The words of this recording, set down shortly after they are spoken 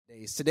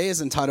Today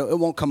is entitled, it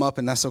won't come up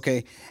and that's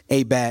okay,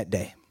 A Bad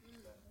Day.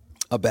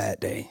 A bad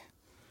day.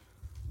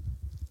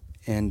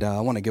 And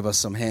I want to give us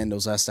some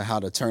handles as to how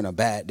to turn a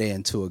bad day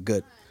into a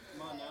good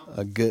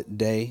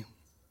day.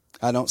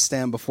 I don't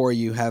stand before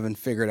you having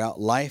figured out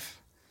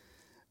life.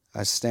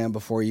 I stand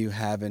before you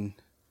having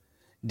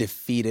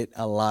defeated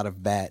a lot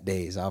of bad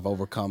days. I've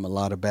overcome a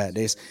lot of bad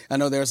days. I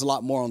know there's a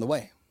lot more on the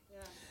way.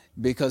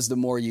 Because the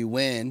more you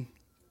win,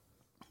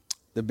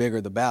 the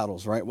bigger the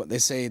battles, right? What they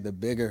say,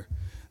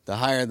 the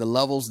higher the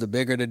levels, the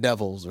bigger the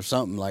devils, or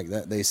something like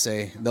that, they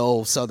say. The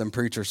old Southern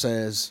preacher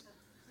says.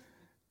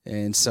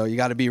 And so you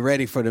got to be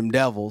ready for them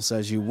devils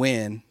as you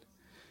win.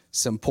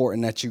 It's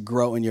important that you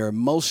grow in your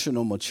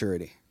emotional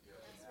maturity,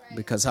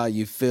 because how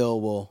you feel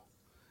will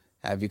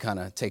have you kind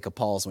of take a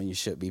pause when you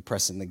should be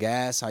pressing the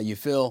gas. How you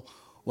feel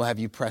will have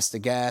you press the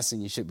gas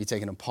and you should be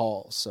taking a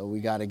pause. So we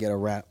got to get a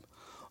wrap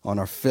on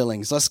our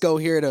feelings. Let's go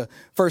here to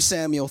 1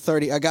 Samuel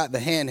 30. I got the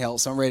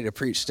handheld, so I'm ready to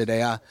preach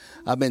today.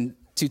 I've been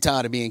too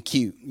tired of being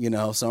cute,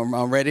 so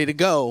I'm ready to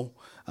go.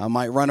 I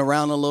might run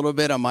around a little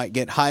bit. I might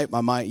get hype.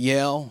 I might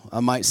yell. I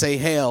might say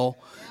hell,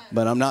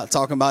 but I'm not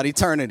talking about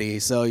eternity.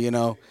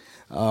 So,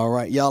 all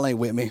right, y'all ain't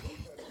with me.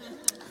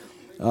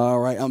 All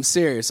right, I'm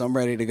serious. I'm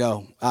ready to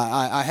go.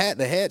 I had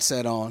the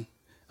headset on.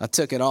 I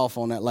took it off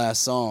on that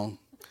last song.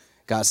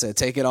 God said,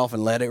 take it off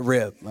and let it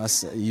rip. I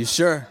said, you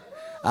sure?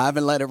 I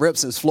haven't let it rip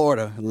since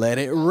Florida. Let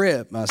it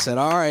rip. I said,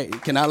 all right,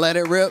 can I let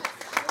it rip?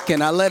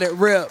 Can I let it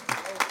rip?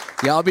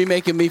 Y'all be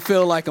making me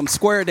feel like I'm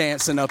square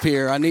dancing up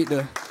here. I need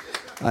to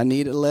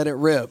let it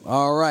rip.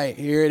 All right,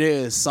 here it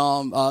is.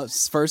 1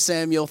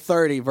 Samuel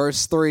 30,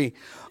 verse 3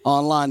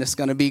 online. It's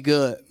going to be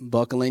good.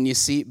 Buckle in your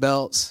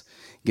seatbelts.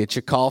 Get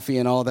your coffee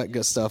and all that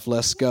good stuff.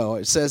 Let's go.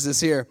 It says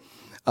this here.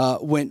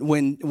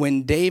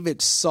 When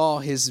David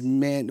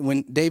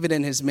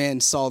and his men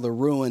saw the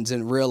ruins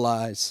and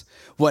realized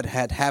what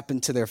had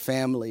happened to their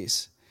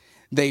families,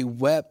 they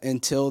wept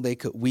until they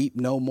could weep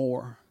no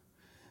more.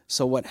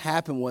 So what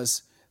happened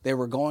was they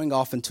were going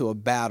off into a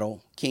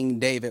battle. King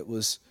David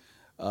was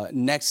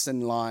next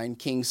in line.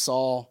 King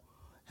Saul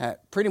had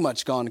pretty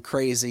much gone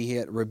crazy. He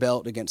had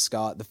rebelled against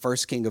God, the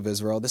first king of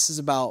Israel. This is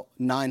about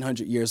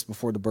 900 years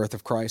before the birth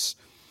of Christ.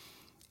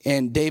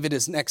 And David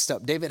is next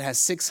up. David has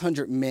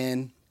 600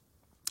 men,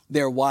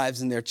 their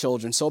wives and their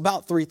children. So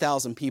about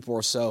 3,000 people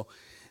or so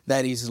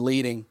that he's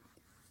leading.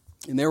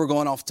 And they were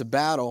going off to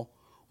battle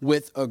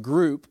with a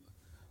group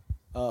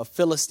of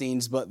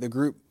Philistines, but the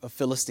group of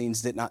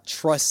Philistines did not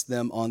trust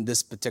them on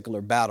this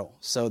particular battle.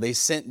 So they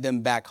sent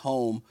them back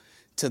home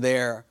to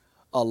their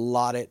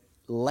allotted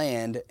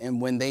land.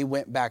 And when they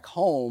went back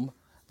home,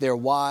 their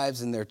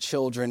wives and their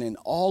children and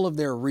all of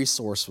their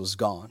resource was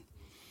gone.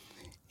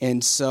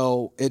 And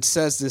so it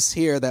says this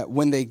here, that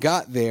when they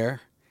got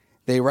there,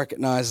 they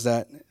recognized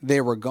that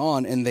they were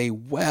gone and they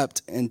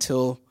wept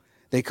until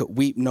they could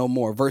weep no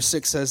more. Verse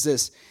 6 says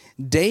this,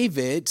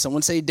 David,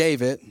 someone say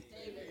David.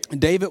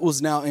 David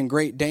was now in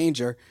great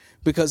danger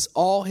because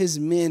all his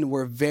men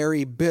were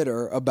very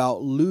bitter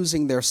about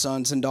losing their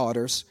sons and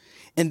daughters,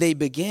 and they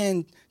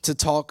began to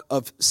talk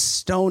of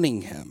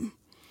stoning him.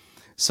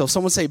 So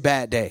someone say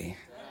bad day.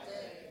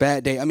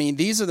 Bad day. I mean,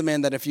 these are the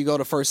men that if you go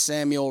to 1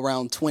 Samuel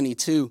around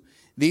 22,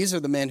 these are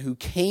the men who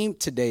came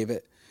to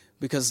David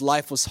because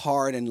life was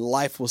hard and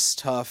life was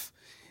tough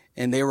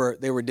and they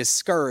were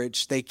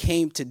discouraged. They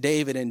came to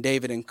David and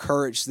David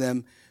encouraged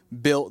them,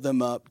 built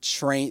them up,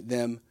 trained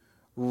them,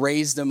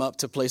 raised them up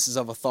to places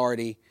of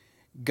authority.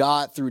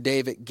 God, through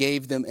David,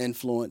 gave them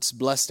influence,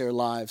 blessed their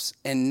lives.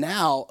 And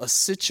now a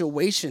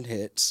situation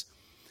hits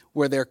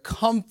where their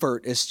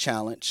comfort is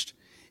challenged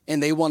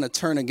and they want to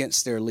turn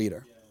against their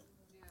leader.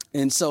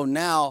 And so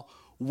now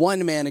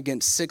one man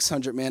against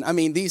 600 men. I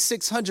mean, these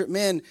 600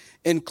 men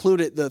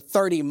included the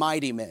 30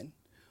 mighty men,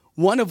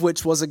 one of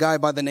which was a guy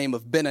by the name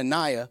of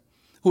Benaiah,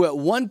 who at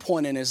one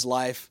point in his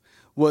life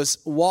was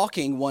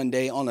walking one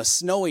day on a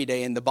snowy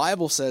day. And the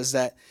Bible says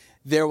that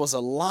there was a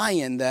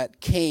lion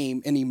that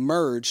came and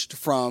emerged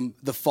from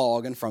the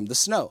fog and from the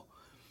snow.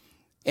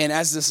 And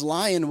as this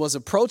lion was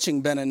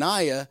approaching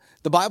Benaiah,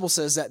 the Bible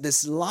says that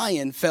this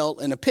lion fell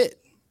in a pit.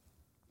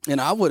 And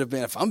I would have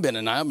been, if I'm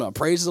Benaiah, I'm going to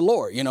praise the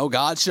Lord.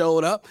 God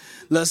showed up.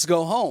 Let's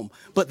go home.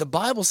 But the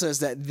Bible says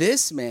that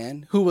this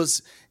man, who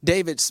was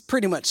David's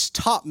pretty much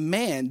top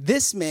man,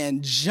 this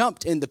man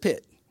jumped in the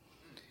pit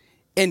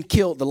and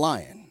killed the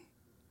lion.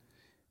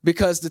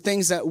 Because the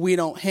things that we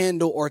don't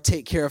handle or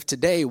take care of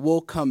today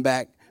will come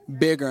back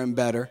bigger and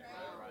better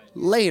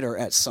later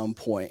at some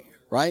point,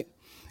 right?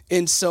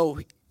 And so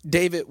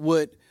David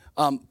would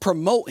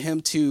promote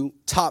him to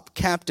top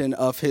captain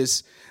of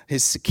his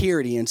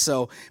security. And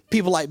so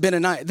people like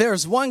Benaiah,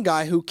 there's one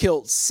guy who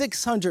killed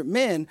 600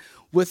 men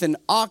with an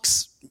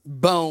ox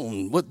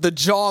bone, with the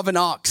jaw of an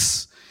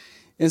ox.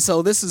 And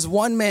so this is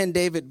one man,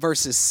 David,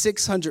 versus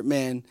 600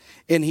 men,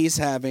 and he's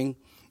having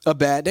a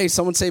bad day.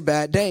 Someone say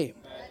bad day.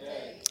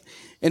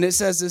 And it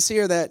says this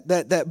here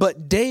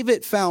but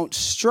David found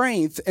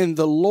strength in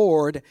the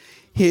Lord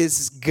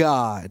his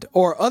God.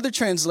 Or other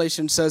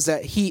translation says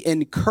that he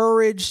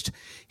encouraged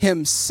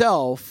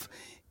himself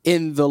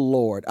in the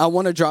Lord. I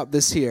want to drop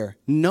this here.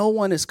 No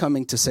one is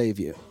coming to save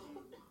you.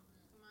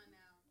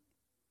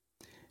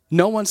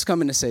 No one's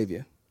coming to save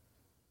you.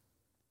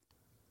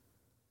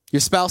 Your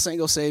spouse ain't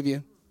going to save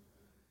you.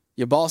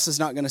 Your boss is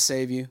not going to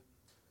save you.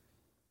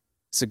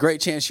 It's a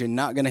great chance you're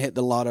not going to hit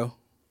the lotto.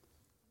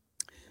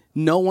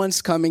 No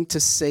one's coming to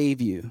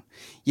save you.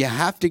 You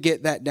have to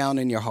get that down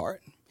in your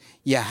heart.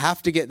 You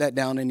have to get that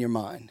down in your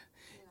mind.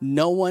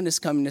 No one is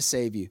coming to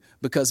save you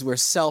because we're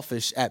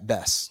selfish at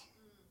best.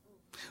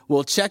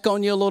 We'll check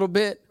on you a little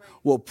bit.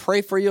 We'll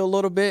pray for you a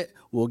little bit.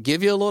 We'll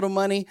give you a little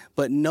money,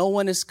 but no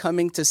one is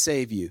coming to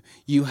save you.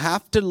 You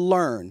have to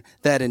learn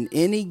that in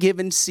any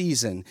given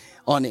season,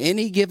 on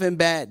any given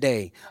bad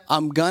day,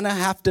 I'm going to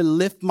have to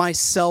lift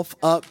myself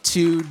up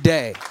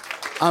today.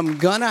 I'm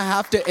going to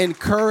have to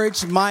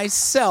encourage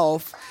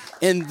myself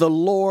in the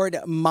Lord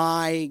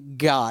my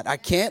God. I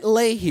can't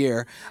lay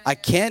here. I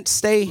can't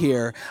stay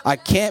here. I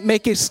can't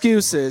make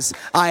excuses.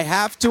 I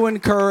have to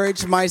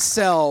encourage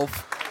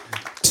myself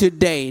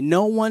today.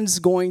 No one's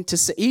going to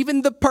say,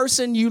 even the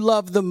person you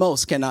love the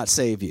most cannot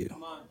save you.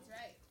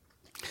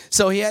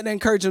 So he had to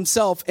encourage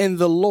himself in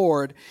the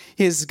Lord,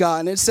 his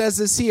God. And it says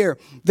this here.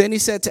 Then he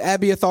said to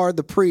Abiathar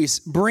the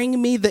priest,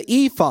 bring me the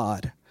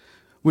ephod,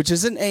 which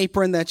is an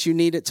apron that you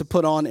needed to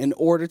put on in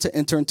order to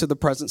enter into the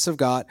presence of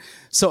God.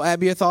 So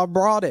Abiathar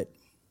brought it.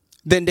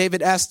 Then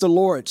David asked the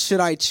Lord,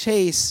 should I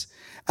chase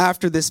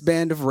after this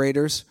band of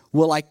raiders?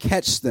 Will I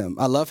catch them?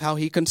 I love how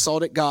he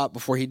consulted God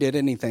before he did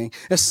anything.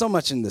 There's so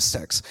much in this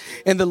text.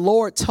 And the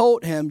Lord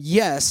told him,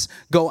 yes,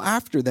 go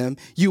after them.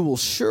 You will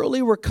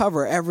surely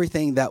recover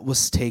everything that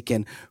was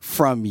taken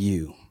from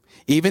you.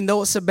 Even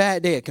though it's a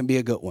bad day, it can be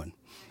a good one.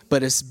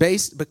 But it's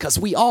based because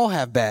we all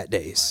have bad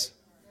days.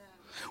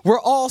 We're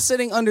all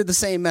sitting under the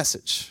same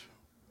message.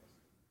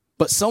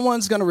 But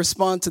someone's going to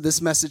respond to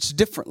this message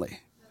differently.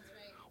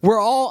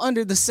 We're all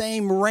under the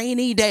same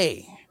rainy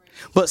day.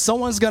 But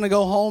someone's going to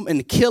go home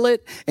and kill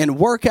it and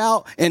work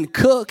out and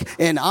cook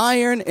and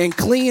iron and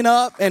clean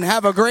up and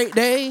have a great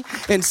day.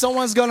 And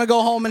someone's going to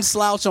go home and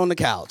slouch on the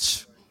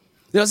couch.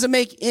 It doesn't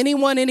make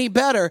anyone any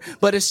better,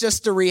 but it's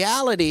just the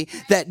reality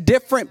that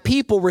different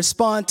people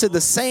respond to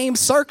the same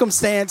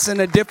circumstance in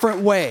a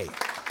different way.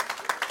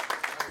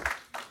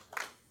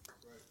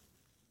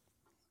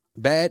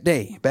 Bad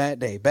day, bad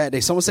day, bad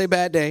day. Someone say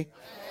bad day.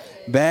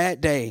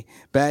 Bad day,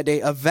 bad day.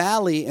 A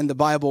valley in the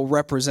Bible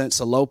represents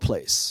a low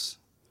place.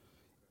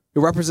 It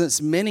represents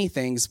many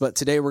things, but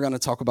today we're going to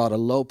talk about a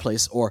low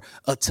place or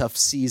a tough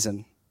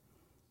season.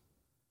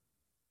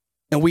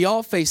 And we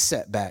all face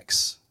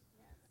setbacks.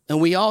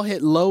 And we all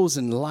hit lows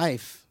in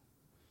life.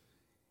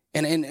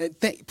 And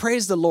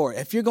praise the Lord.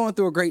 If you're going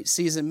through a great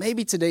season,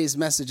 maybe today's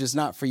message is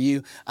not for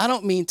you. I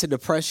don't mean to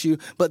depress you,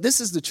 but this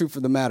is the truth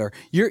of the matter.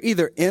 You're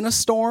either in a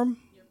storm,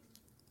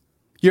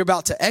 you're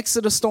about to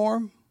exit a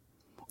storm,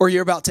 or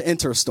you're about to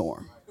enter a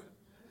storm.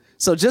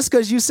 So just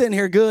because you sitting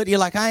here good, you're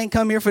like, I ain't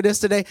come here for this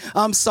today.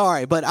 I'm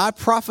sorry, but I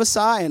prophesy,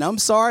 and I'm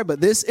sorry,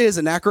 but this is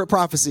an accurate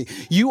prophecy.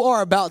 You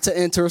are about to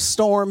enter a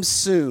storm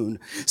soon.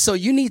 So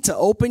you need to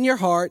open your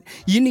heart.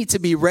 You need to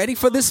be ready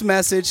for this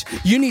message.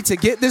 You need to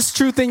get this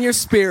truth in your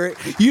spirit.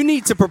 You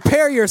need to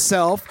prepare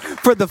yourself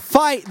for the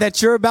fight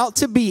that you're about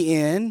to be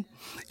in.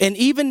 And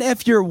even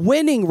if you're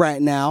winning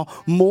right now,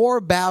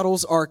 more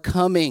battles are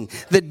coming.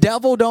 The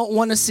devil don't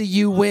want to see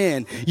you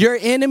win. Your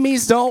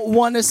enemies don't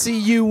want to see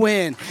you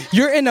win.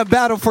 You're in a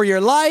battle for your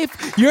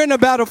life. You're in a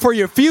battle for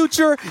your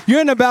future.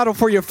 You're in a battle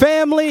for your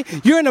family.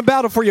 You're in a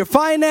battle for your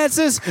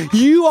finances.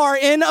 You are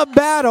in a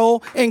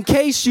battle in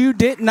case you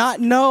did not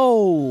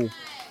know.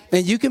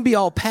 And you can be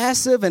all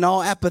passive and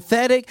all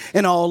apathetic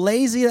and all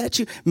lazy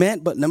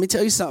but let me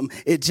tell you something.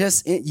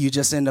 You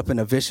just end up in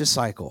a vicious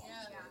cycle.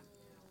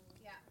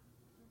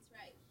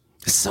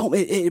 So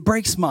it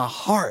breaks my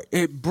heart.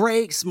 It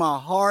breaks my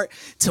heart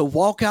to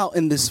walk out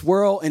in this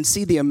world and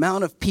see the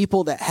amount of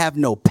people that have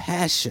no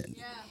passion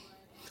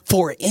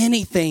for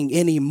anything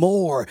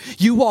anymore.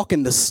 You walk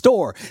in the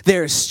store,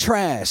 there's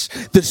trash.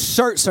 The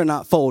shirts are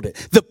not folded.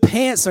 The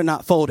pants are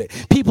not folded.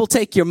 People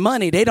take your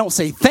money. They don't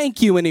say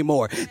thank you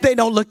anymore. They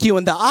don't look you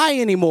in the eye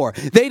anymore.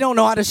 They don't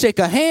know how to shake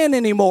a hand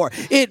anymore.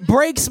 It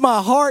breaks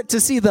my heart to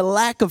see the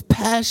lack of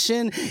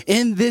passion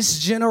in this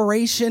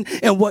generation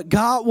and what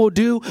God will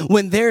do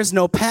when there's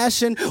no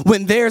passion,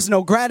 when there's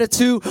no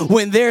gratitude,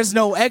 when there's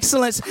no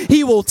excellence.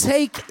 He will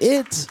take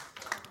it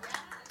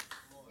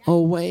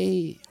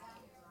away.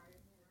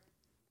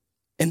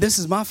 And this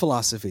is my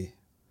philosophy.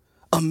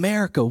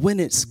 America, when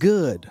it's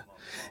good,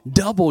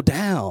 double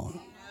down.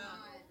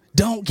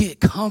 Don't get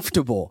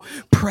comfortable.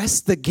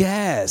 Press the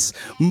gas.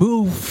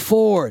 Move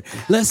forward.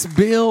 Let's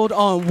build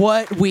on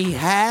what we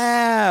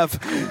have.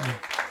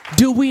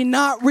 Do we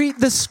not read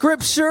the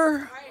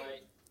scripture?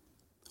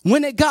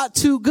 When it got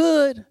too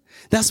good,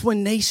 that's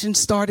when nations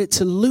started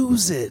to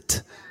lose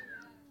it.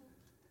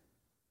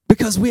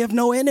 Because we have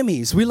no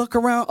enemies. We look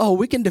around,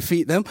 we can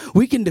defeat them.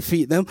 We can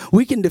defeat them.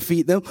 We can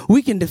defeat them.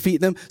 We can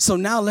defeat them. So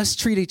now let's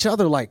treat each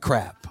other like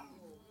crap.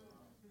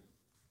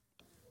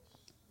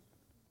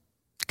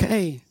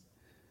 Okay.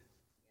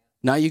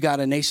 Now you got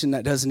a nation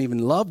that doesn't even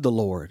love the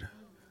Lord.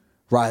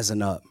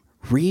 rising up.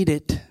 Read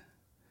it.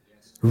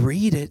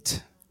 Read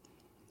it.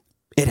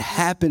 It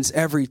happens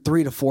every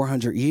 300 to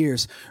 400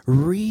 years.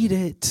 Read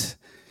it.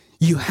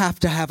 You have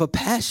to have a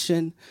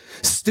passion.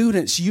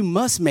 Students, you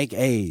must make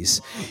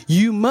A's.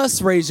 You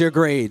must raise your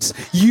grades.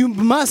 You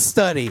must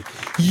study.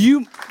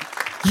 You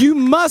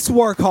must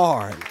work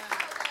hard.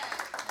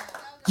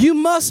 You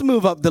must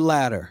move up the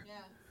ladder.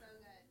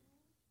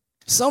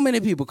 So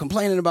many people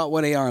complaining about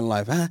where they are in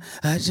life.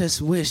 I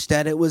just wish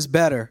that it was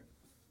better.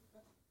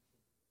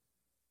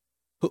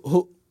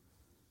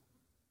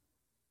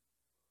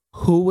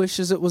 Who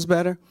wishes it was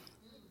better?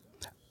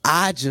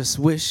 I just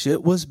wish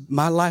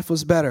my life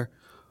was better.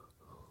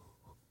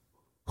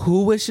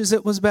 Who wishes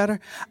it was better?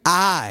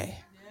 I.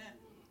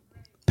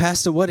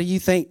 Pastor, what do you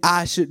think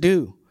I should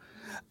do?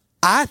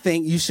 I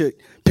think you should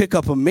pick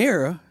up a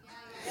mirror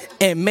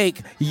and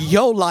make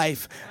your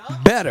life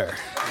better.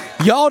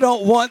 Y'all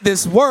don't want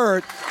this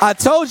word. I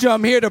told you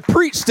I'm here to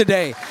preach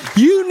today.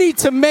 You need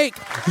to make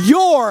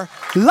your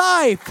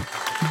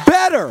life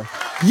better.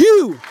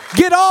 You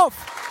get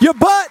off your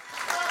butt.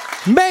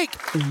 Make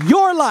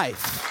your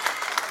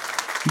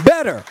life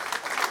better.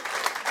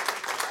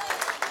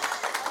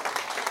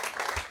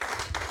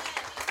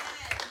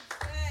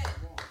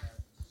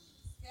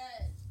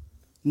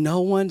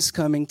 No one's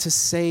coming to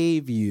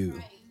save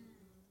you.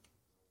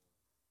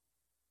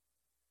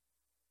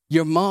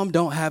 Your mom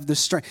don't have the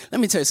strength. Let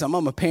me tell you something.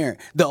 I'm a parent.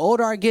 The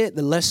older I get,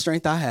 the less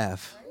strength I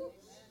have.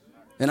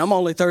 And I'm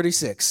only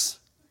 36.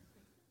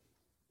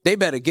 They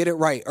better get it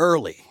right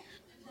early.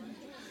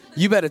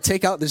 You better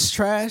take out this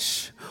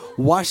trash,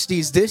 wash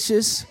these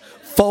dishes,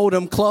 fold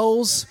them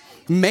clothes,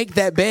 make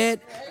that bed,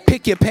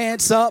 pick your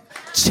pants up,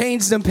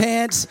 change them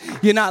pants.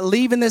 You're not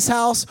leaving this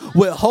house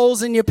with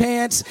holes in your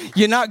pants.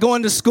 You're not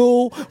going to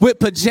school with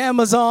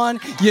pajamas on.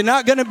 You're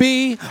not going to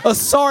be a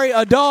sorry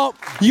adult.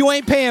 You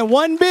ain't paying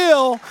one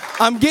bill.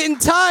 I'm getting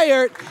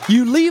tired.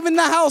 You leaving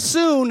the house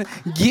soon.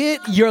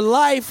 Get your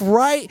life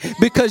right,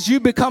 because you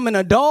become an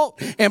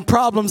adult and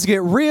problems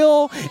get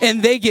real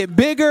and they get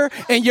bigger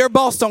and your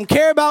boss don't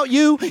care about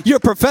you. Your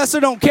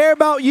professor don't care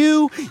about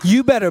you.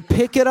 You better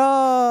pick it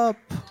up.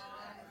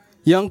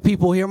 Young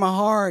people, hear my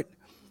heart.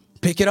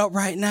 Pick it up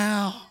right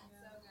now.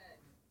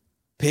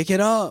 Pick it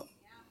up.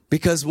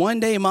 Because one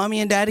day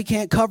mommy and daddy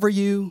can't cover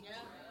you.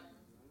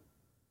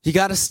 You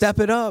got to step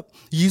it up.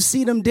 You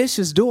see them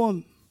dishes, do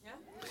them.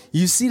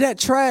 You see that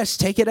trash,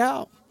 take it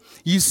out.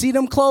 You see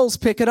them clothes,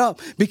 pick it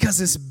up,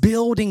 because it's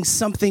building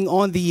something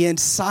on the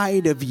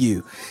inside of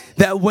you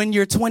that when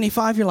you're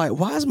 25, you're like,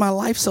 why is my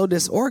life so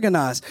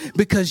disorganized?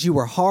 Because you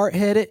were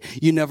hard-headed.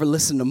 You never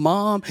listened to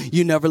mom.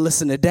 You never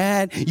listened to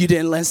dad. You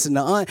didn't listen to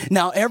aunt.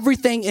 Now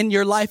everything in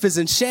your life is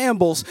in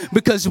shambles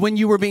because when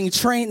you were being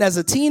trained as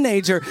a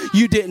teenager,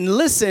 you didn't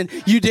listen.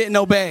 You didn't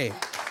obey.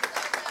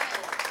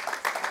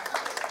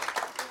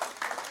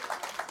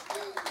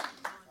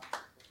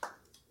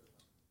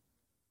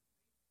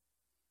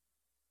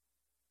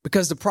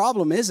 Because the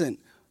problem isn't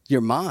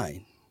your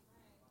mind.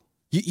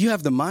 You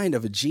have the mind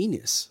of a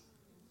genius.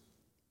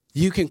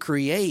 You can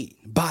create.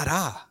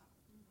 Bara.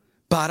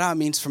 Bara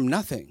means from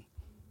nothing.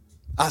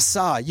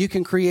 Asa, you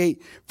can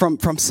create from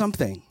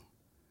something.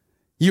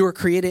 You were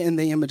created in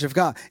the image of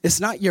God. It's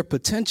not your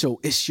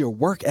potential, it's your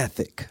work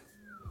ethic.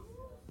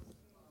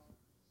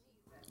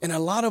 And a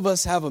lot of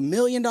us have $1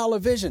 million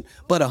vision,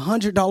 but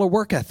 $100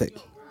 work ethic.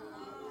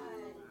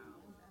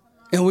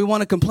 And we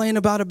want to complain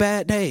about a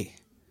bad day.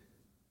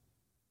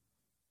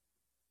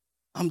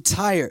 I'm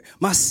tired.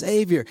 My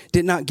Savior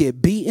did not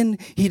get beaten.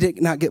 He did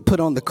not get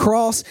put on the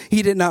cross.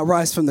 He did not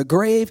rise from the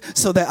grave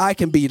so that I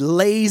can be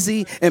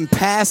lazy and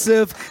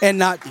passive and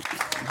not.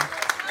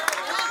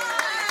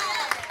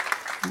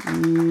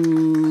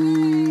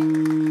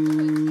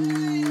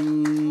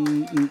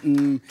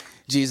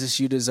 Jesus,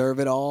 you deserve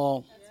it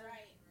all.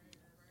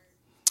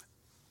 I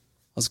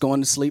was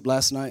going to sleep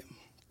last night.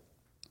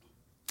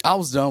 I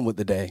was done with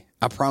the day.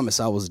 I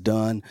promise I was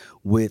done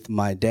with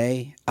my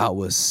day. I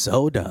was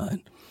so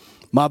done.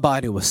 My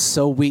body was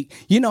so weak.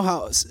 You know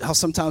how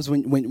sometimes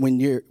when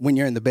you're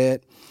in the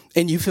bed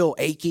and you feel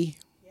achy,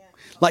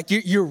 like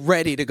you're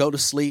ready to go to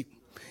sleep.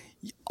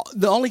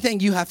 The only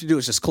thing you have to do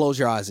is just close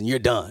your eyes and you're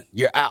done.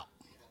 You're out.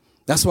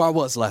 That's where I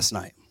was last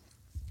night.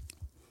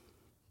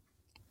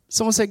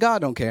 Someone said, God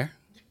don't care.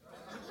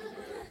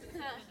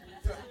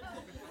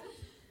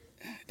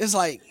 It's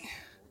like,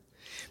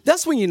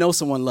 that's when you know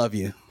someone loves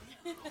you.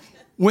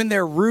 When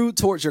they're rude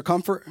towards your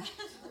comfort.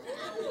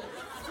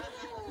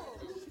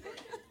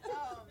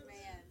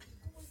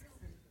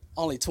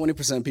 Only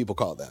 20% of people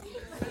call that.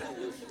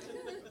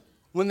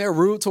 When they're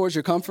rude towards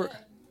your comfort.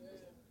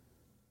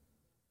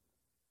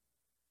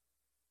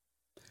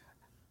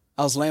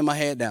 I was laying my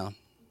head down.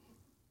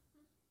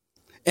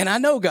 And I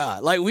know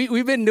God. Like,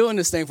 we've been doing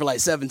this thing for like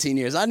 17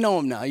 years. I know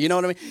him now. You know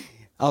what I mean?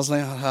 I was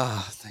laying,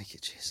 thank you,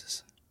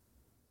 Jesus.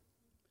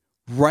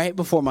 Right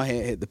before my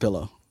head hit the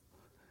pillow,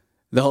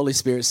 the Holy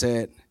Spirit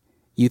said,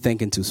 you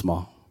thinking too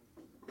small.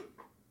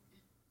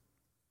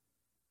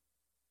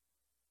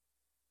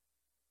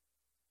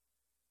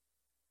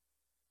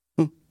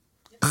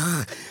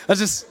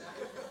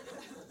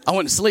 I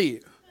went to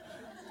sleep.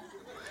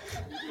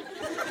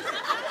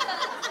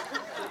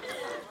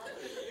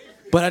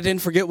 But I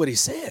didn't forget what he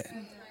said.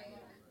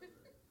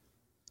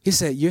 He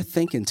said, you're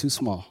thinking too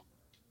small.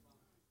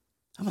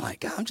 I'm like,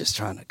 God, I'm just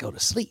trying to go to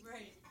sleep.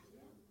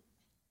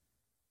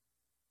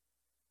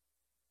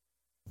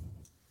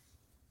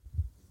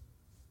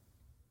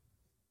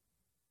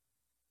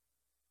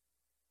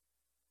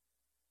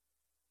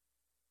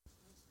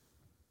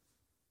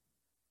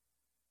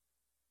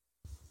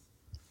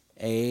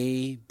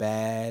 A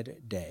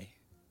bad day.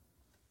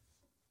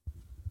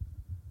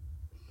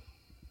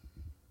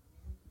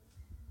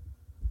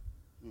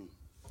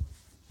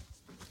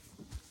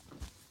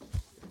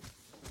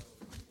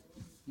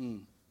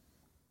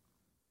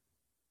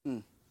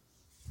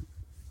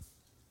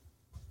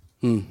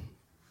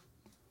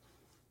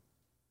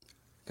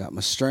 Got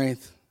my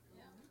strength.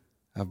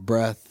 I have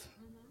breath.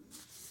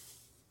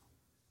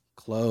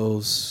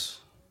 Clothes.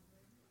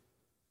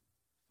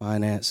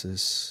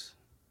 Finances.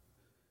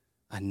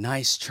 A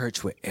nice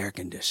church with air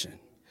conditioning.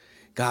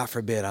 God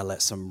forbid I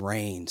let some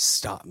rain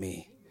stop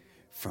me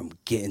from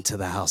getting to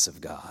the house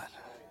of God.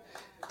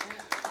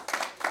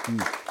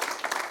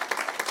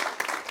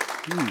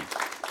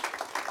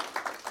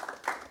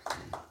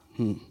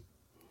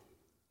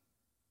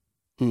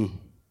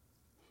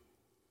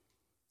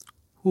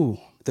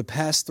 The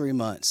past 3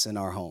 months in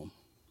our home.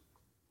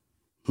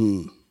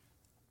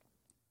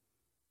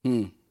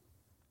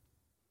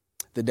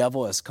 The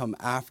devil has come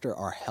after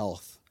our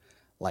health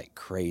like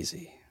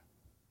crazy.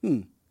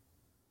 Do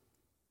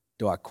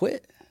I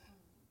quit?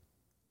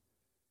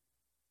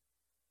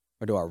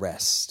 Or do I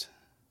rest?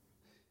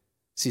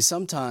 See,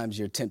 sometimes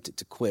you're tempted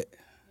to quit,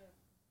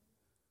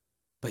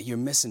 but you're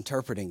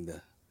misinterpreting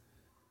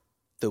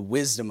the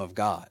wisdom of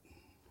God.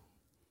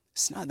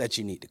 It's not that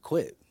you need to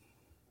quit.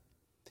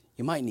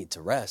 You might need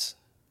to rest.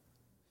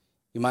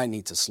 You might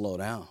need to slow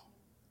down.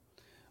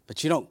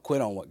 But you don't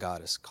quit on what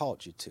God has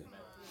called you to.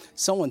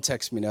 Someone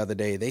texted me the other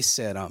day. They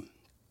said,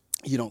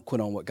 you don't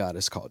quit on what God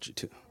has called you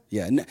to.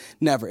 Yeah,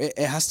 never. It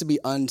has to be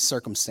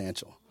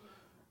uncircumstantial.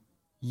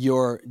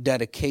 Your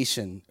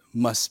dedication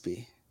must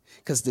be.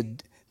 Because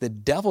the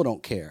devil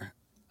don't care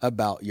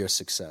about your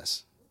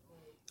success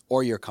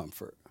or your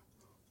comfort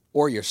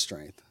or your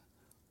strength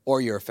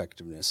or your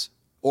effectiveness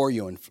or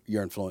your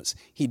influence.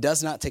 He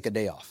does not take a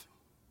day off.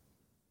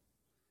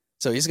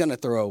 So he's going to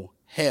throw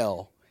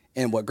hell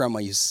in what grandma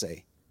used to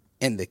say,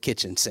 in the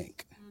kitchen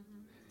sink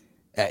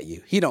at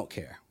you. He don't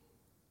care.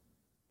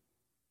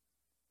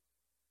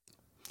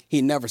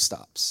 He never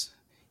stops.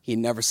 He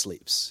never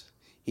sleeps.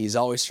 He's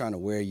always trying to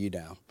wear you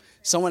down.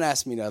 Someone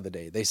asked me the other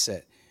day, they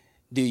said,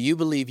 do you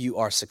believe you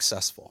are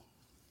successful?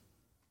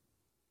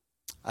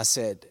 I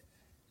said,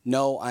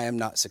 no, I am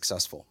not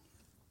successful.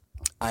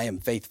 I am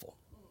faithful.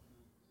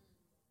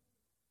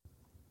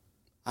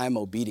 I am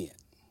obedient.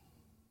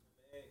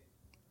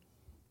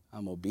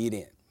 I'm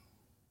obedient.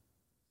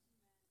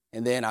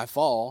 And then I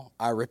fall,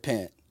 I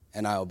repent,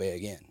 and I obey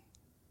again.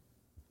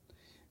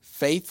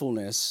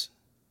 Faithfulness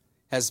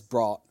has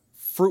brought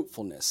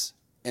fruitfulness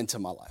into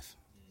my life.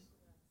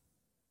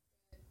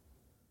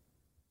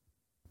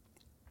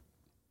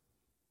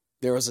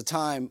 There was a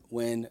time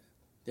when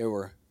there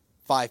were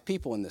 5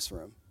 people in this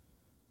room,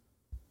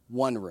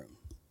 1 room,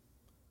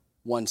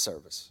 1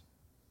 service.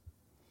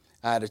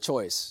 I had a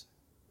choice.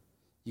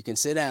 You can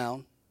sit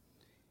down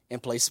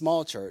and play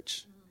small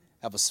church,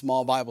 have a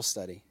small Bible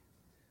study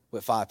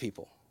with 5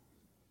 people.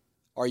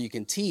 Or you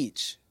can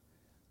teach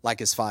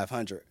like it's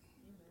 500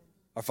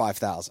 or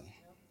 5,000.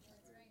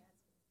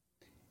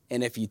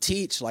 And if you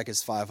teach like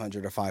it's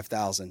 500 or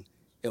 5,000,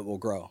 it will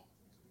grow.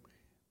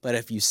 But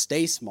if you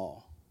stay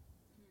small,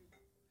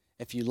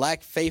 if you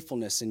lack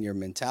faithfulness in your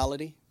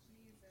mentality,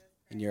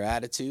 in your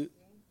attitude,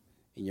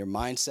 in your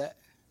mindset,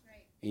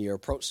 in your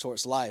approach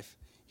towards life,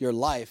 your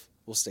life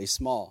will stay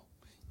small.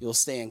 You'll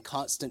stay in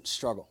constant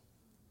struggle.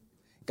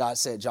 God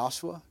said,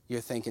 Joshua, you're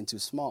thinking too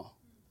small.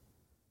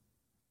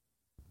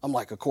 I'm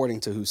like, according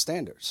to whose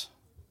standards?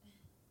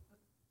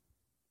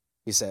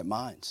 He said,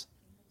 mine's.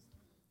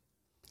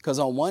 Because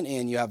on one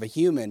end, you have a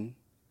human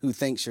who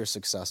thinks you're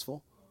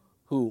successful,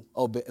 who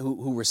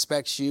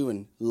respects you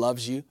and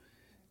loves you,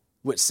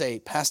 would say,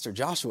 Pastor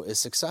Joshua is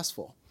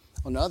successful.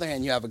 On the other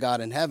hand, you have a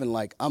God in heaven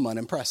like, I'm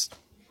unimpressed.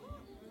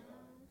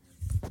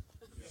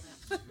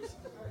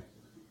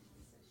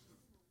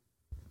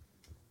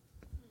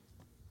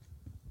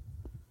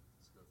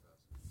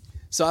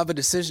 So I have a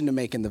decision to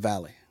make in the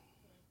valley.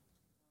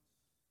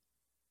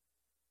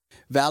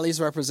 Valleys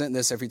represent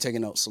this, if you're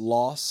taking notes,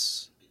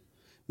 loss.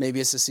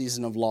 Maybe it's a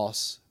season of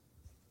loss.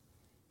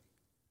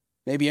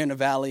 Maybe you're in a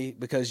valley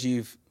because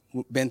you've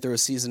been through a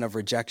season of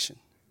rejection.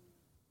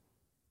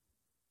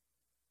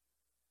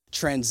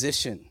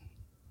 Transition.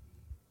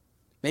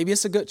 Maybe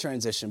it's a good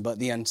transition, but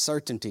the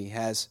uncertainty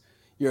has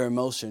your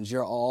emotions.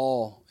 You're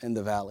all in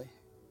the valley.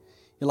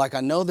 You're like,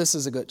 I know this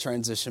is a good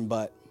transition,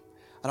 but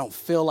I don't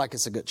feel like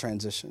it's a good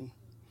transition.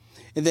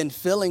 And then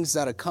feelings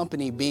that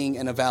accompany being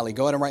in a valley.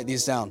 Go ahead and write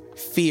these down.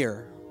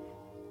 Fear.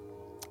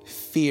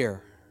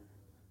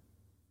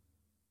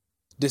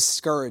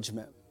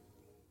 Discouragement.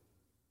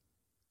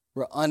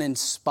 We're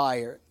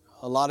uninspired.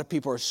 A lot of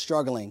people are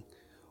struggling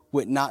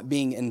with not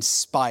being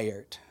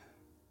inspired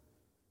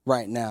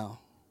right now.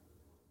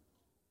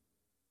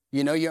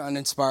 You know you're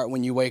uninspired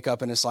when you wake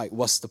up and it's like,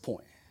 what's the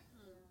point?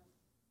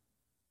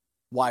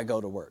 Why go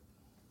to work?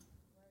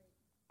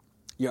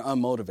 You're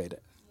unmotivated.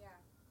 Yeah.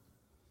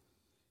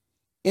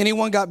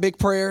 Anyone got big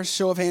prayers?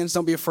 Show of hands,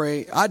 don't be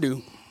afraid. I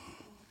do.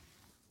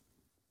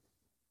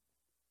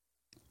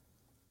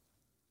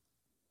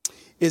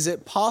 Is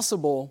it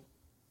possible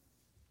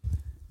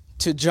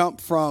to jump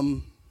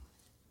from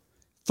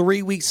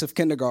 3 weeks of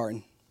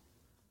kindergarten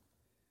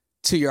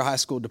to your high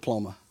school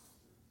diploma?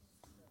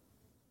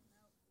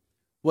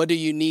 What do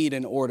you need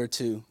in order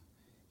to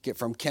get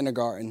from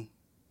kindergarten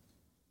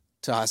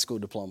to high school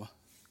diploma?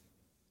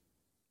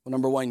 Well,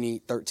 number one, you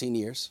need 13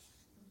 years.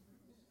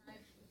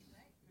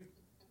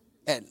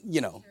 And,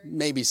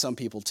 maybe some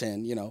people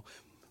 10,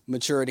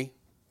 maturity.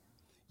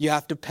 You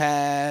have to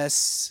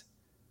pass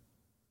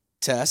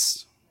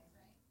tests.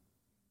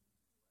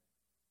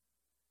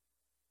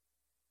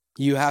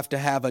 You have to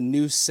have a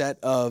new set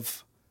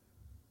of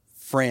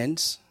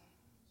friends.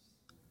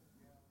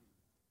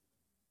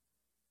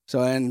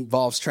 So it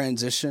involves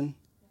transition.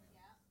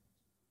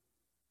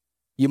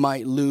 You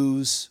might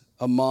lose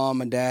a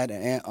mom and dad,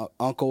 an aunt,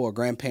 uncle, or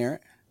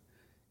grandparent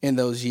in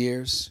those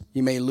years.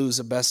 You may lose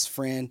a best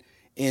friend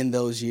in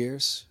those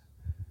years.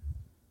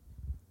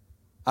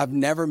 I've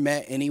never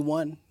met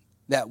anyone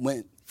that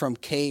went from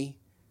K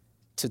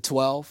to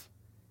 12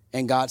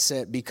 and God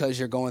said, because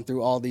you're going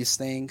through all these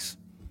things,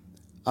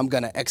 I'm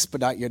going to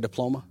expedite your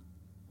diploma.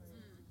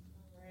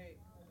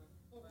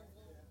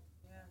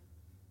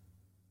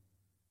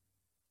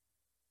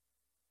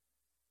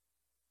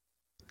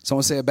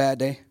 Someone say a bad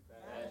day.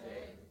 Bad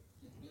day.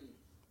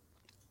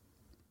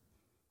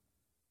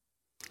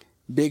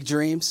 Big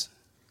dreams.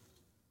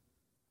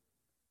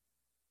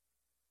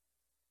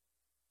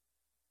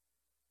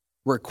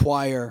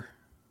 Require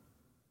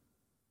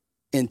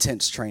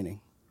intense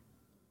training.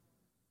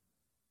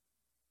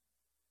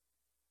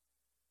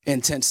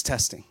 Intense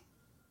testing.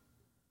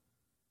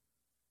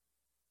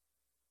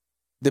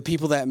 The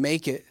people that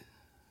make it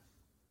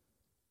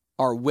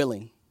are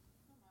willing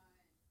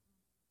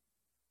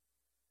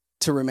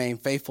to remain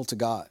faithful to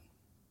God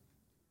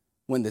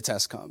when the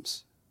test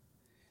comes.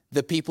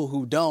 The people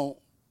who don't,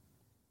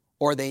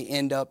 or they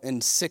end up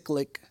in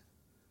cyclic,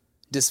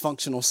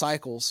 dysfunctional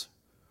cycles,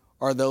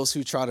 are those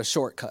who try to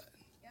shortcut.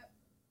 Yep.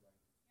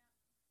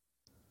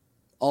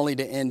 Only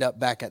to end up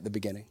back at the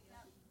beginning.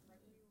 Yep.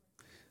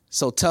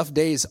 So tough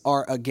days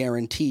are a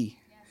guarantee,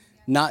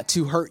 not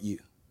to hurt you,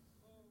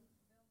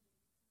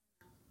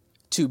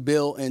 to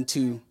build and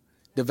to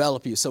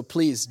develop you. So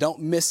please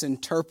don't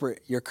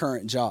misinterpret your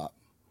current job.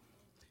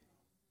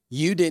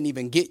 You didn't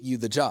even get you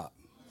the job.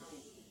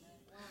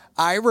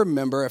 I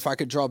remember, if I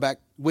could draw back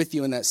with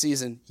you in that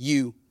season,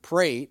 you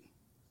prayed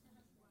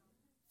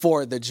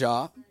for the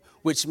job,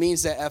 which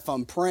means that if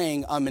I'm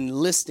praying, I'm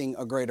enlisting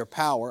a greater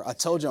power. I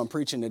told you I'm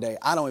preaching today.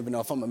 I don't even know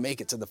if I'm going to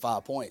make it to the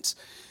 5 points.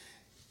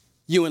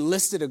 You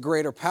enlisted a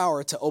greater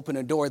power to open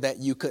a door that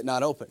you could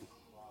not open.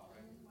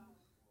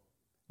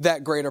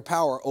 That greater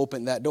power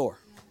opened that door.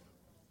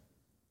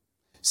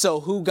 So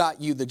who got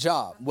you the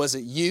job? Was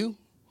it you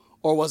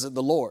or was it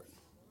the Lord?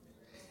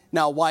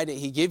 Now, why did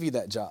he give you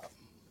that job?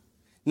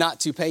 Not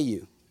to pay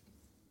you.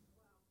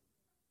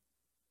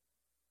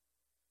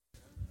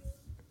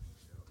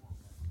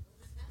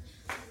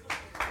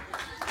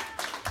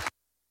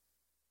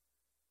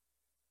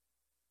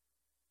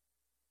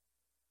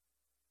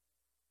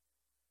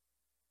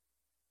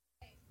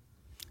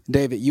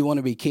 David, you want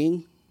to be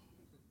king?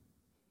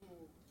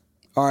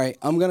 All right,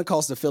 I'm going to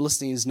cause the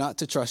Philistines not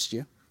to trust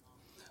you.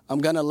 I'm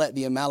going to let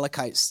the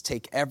Amalekites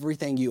take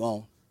everything you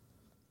own.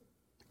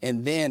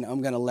 And then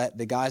I'm going to let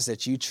the guys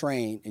that you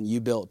trained and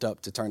you built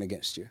up to turn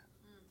against you.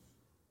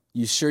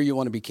 You sure you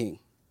want to be king?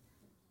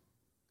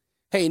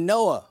 Hey,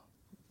 Noah,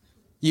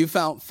 you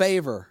found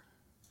favor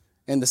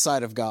in the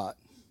sight of God.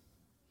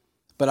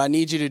 But I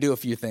need you to do a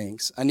few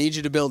things. I need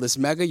you to build this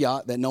mega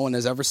yacht that no one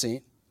has ever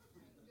seen.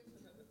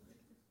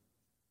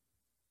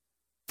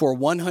 For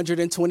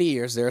 120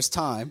 years, there's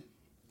time.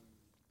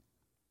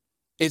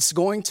 It's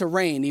going to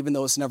rain even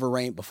though it's never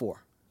rained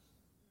before.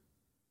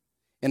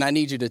 And I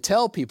need you to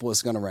tell people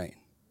it's going to rain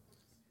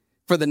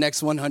for the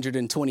next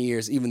 120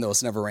 years, even though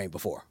it's never rained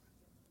before.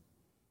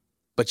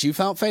 But you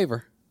found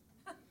favor.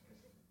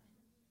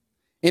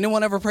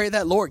 Anyone ever pray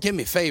that? Lord, give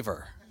me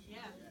favor. Yeah.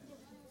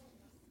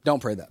 Don't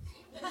pray that.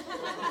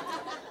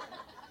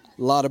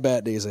 A lot of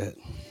bad days ahead.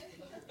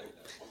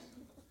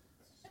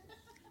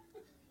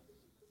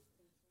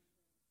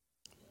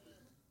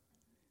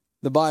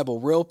 The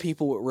Bible, real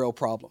people with real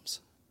problems.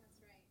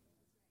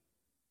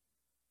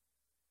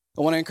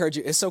 I want to encourage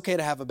you, it's okay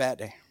to have a bad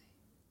day.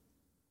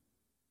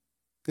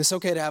 It's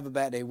okay to have a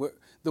bad day.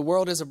 The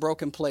world is a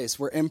broken place.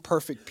 We're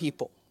imperfect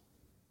people.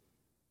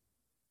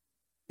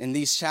 And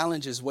these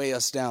challenges weigh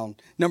us down.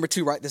 Number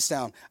 2, write this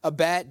down. A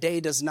bad day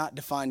does not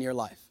define your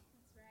life.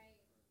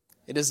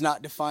 It does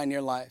not define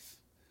your life.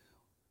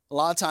 A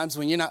lot of times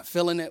when you're not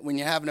feeling it, when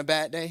you're having a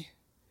bad day,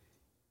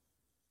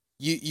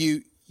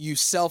 you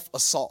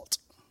self-assault.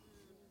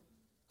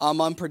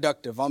 I'm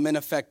unproductive. I'm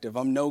ineffective.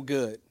 I'm no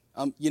good.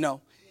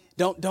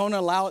 Don't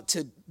allow it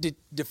to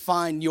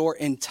define your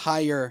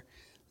entire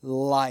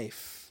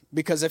life.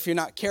 Because if you're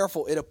not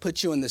careful, it'll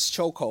put you in this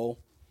chokehold,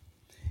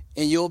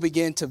 and you'll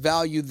begin to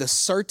value the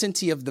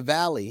certainty of the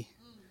valley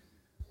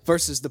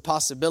versus the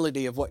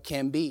possibility of what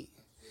can be.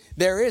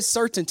 There is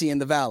certainty in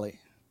the valley.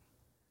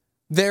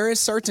 There is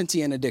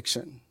certainty in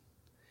addiction.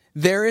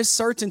 There is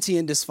certainty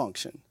in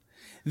dysfunction.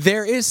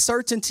 There is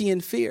certainty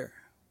in fear.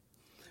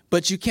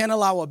 But you can't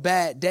allow a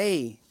bad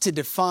day to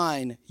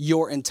define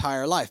your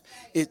entire life.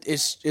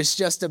 It's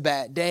just a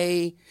bad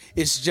day.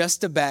 It's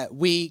just a bad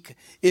week.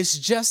 It's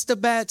just a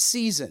bad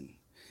season.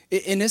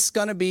 And it's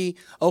going to be,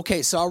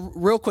 okay, so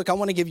real quick, I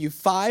want to give you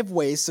 5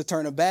 ways to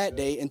turn a bad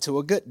day into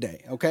a good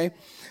day, okay?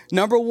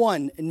 Number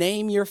 1,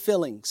 name your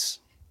feelings.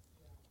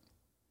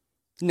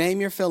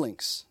 Name your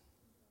feelings.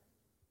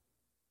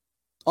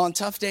 On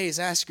tough days,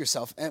 ask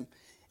yourself,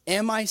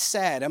 am I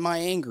sad? Am I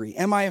angry?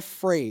 Am I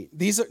afraid?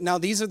 These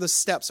are the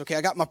steps, okay?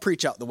 I got my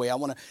preach out the way.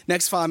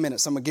 Next 5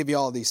 minutes, I'm going to give you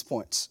all these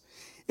points.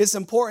 It's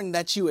important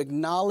that you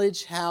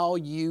acknowledge how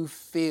you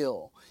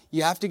feel.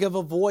 You have to give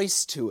a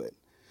voice to it.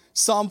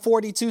 Psalm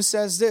 42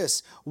 says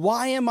this,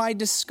 why am I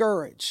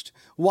discouraged?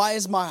 Why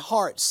is my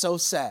heart so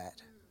sad?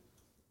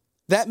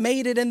 That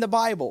made it in the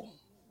Bible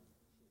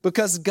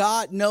because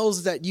God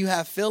knows that you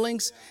have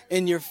feelings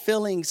and your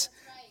feelings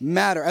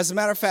matter. As a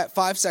matter of fact,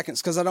 5 seconds,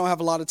 because I don't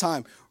have a lot of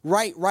time.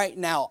 Write right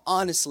now,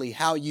 honestly,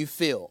 how you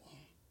feel.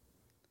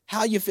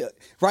 How you feel.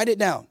 Write it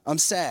down. I'm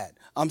sad.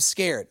 I'm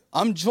scared.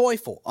 I'm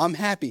joyful. I'm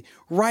happy.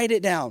 Write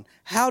it down.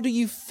 How do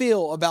you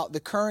feel about the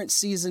current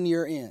season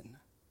you're in?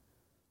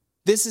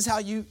 This is how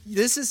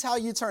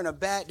you turn a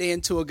bad day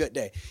into a good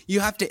day.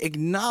 You have to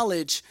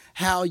acknowledge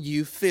how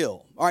you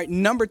feel. All right,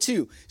 number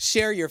 2,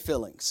 share your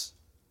feelings.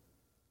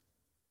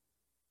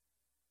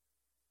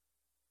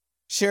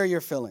 Share your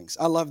feelings.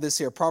 I love this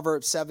here.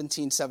 Proverbs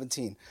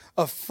 17:17.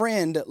 A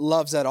friend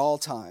loves at all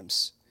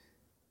times,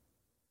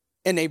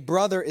 and a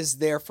brother is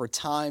there for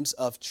times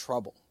of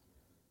trouble.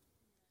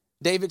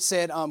 David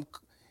said,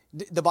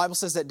 the Bible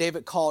says that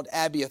David called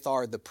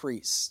Abiathar the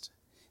priest.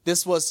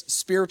 This was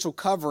spiritual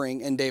covering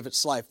in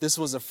David's life. This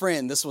was a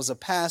friend. This was a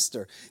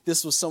pastor.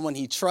 This was someone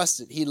he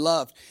trusted, he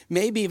loved,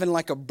 maybe even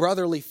like a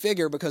brotherly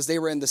figure because they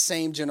were in the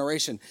same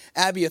generation.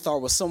 Abiathar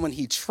was someone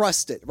he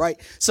trusted, right?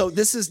 So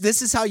this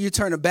is how you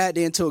turn a bad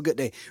day into a good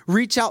day.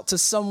 Reach out to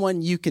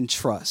someone you can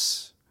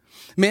trust.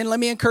 Man, let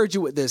me encourage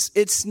you with this.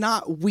 It's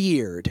not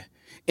weird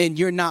and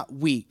you're not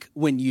weak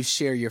when you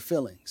share your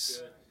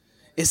feelings.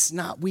 It's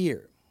not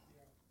weird.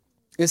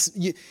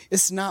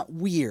 It's not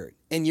weird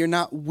and you're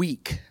not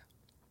weak.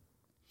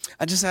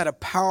 I just had a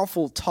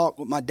powerful talk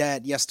with my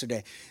dad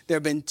yesterday. There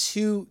have been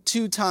two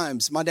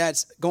times, my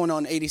dad's going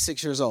on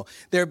 86 years old.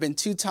 There have been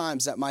 2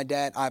 times that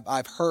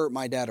I've heard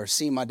my dad or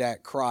seen my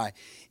dad cry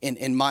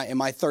in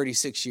my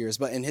 36 years,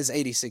 but in his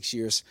 86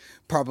 years,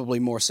 probably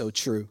more so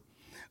true.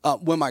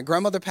 When my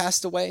grandmother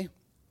passed away,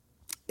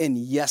 and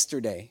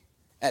yesterday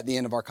at the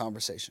end of our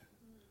conversation,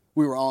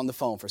 we were on the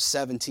phone for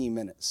 17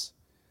 minutes.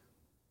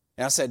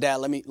 And I said, Dad,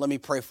 let me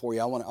pray for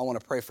you. I want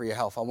to pray for your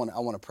health. I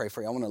want to pray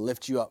for you. I want to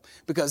lift you up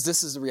because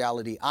this is the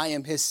reality. I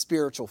am his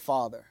spiritual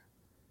father.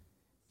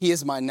 He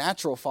is my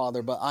natural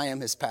father, but I am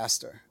his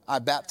pastor. I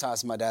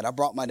baptized my dad. I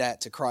brought my dad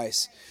to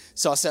Christ.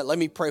 So I said, let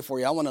me pray for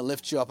you. I want to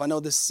lift you up. I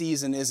know this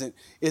season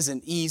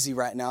isn't easy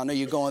right now. I know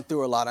you're going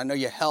through a lot. I know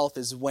your health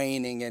is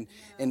waning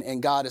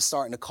and God is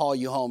starting to call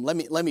you home.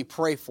 Let me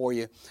pray for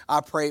you.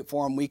 I prayed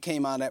for him. We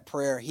came out of that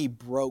prayer. He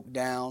broke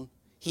down.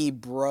 He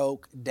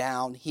broke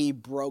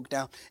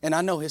down. And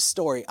I know his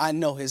story. I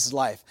know his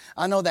life.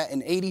 I know that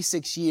in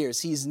 86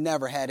 years, he's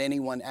never had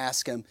anyone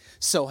ask him,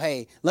 so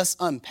hey, let's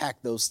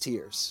unpack those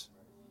tears.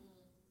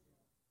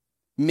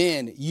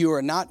 Men, you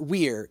are not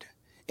weird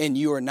and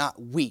you are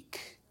not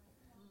weak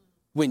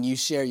when you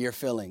share your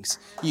feelings.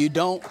 You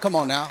don't, come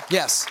on now.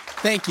 Yes.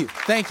 Thank you.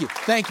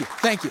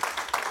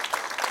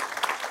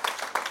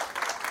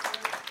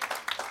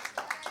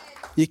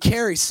 You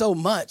carry so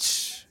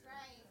much.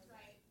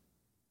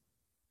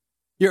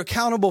 You're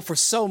accountable for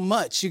so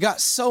much. You got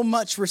so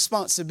much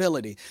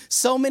responsibility.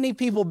 So many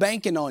people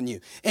banking on you.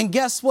 And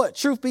guess what?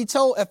 Truth be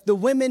told, if the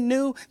women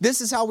knew,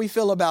 this is how we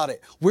feel about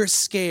it. We're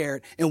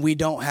scared and we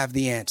don't have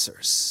the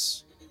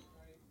answers.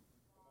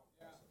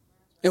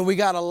 And we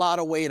got a lot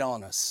of weight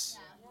on us.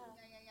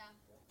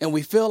 And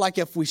we feel like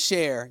if we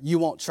share, you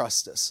won't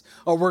trust us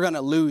or we're going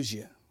to lose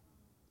you.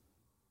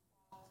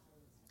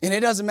 And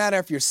it doesn't matter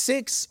if you're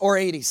 6 or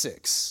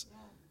 86.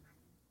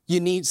 You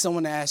need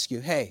someone to ask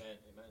you, hey,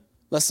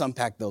 let's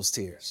unpack those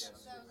tears.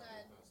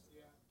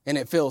 And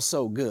it feels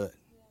so good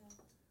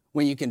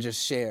when you can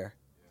just share.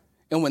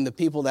 And when the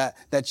people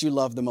that you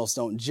love the most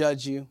don't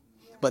judge you,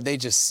 but they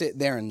just sit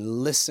there and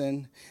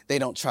listen. They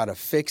don't try to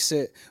fix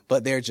it,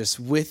 but they're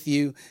just with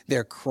you.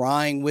 They're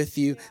crying with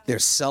you. They're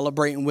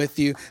celebrating with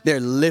you.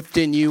 They're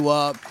lifting you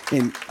up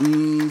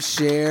and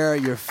share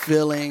your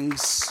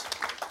feelings.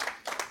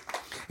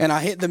 And I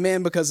hit the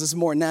men because it's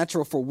more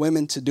natural for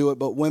women to do it.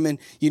 But women,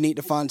 you need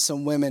to find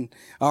some women.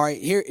 All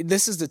right, here,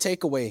 this is the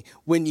takeaway.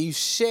 When you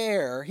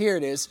share, here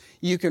it is,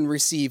 you can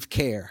receive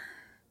care.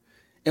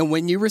 And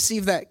when you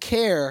receive that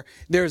care,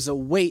 there's a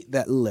weight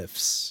that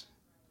lifts.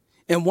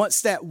 And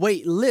once that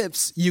weight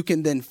lifts, you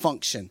can then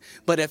function.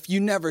 But if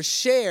you never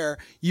share,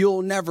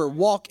 you'll never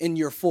walk in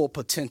your full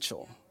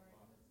potential.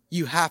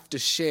 You have to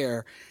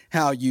share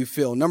how you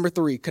feel. Number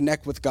 3,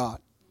 connect with God.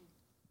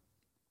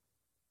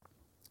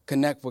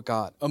 Connect with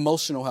God.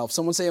 Emotional health.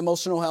 Someone say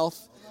emotional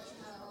health.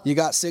 You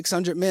got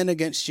 600 men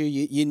against you.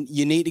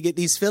 You need to get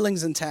these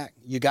feelings intact.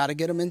 You got to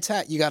get them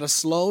intact. You got to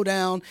slow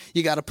down.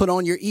 You got to put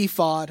on your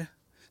ephod.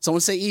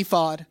 Someone say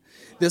ephod.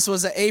 This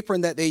was an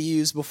apron that they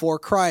used before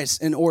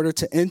Christ in order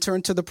to enter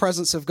into the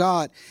presence of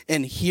God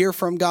and hear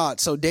from God.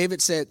 So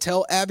David said,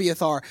 tell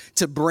Abiathar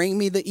to bring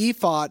me the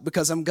ephod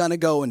because I'm going to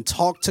go and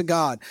talk to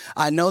God.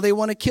 I know they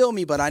want to kill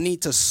me, but I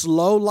need to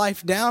slow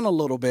life down a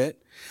little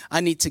bit.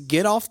 I need to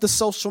get off the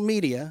social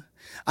media.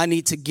 I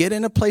need to get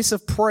in a place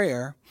of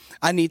prayer.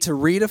 I need to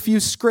read a few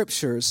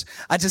scriptures.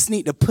 I just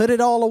need to put it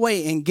all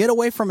away and get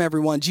away from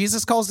everyone.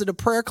 Jesus calls it a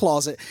prayer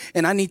closet.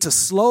 And I need to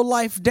slow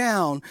life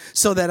down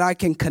so that I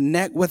can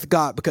connect with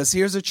God. Because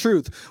here's the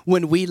truth.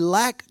 When we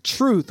lack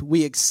truth,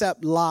 we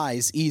accept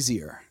lies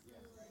easier.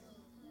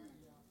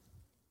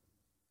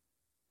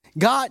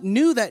 God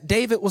knew that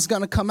David was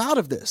going to come out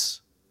of this.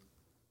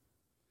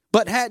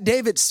 But had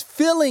David's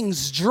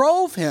feelings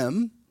drove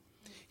him,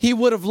 he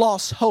would have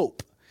lost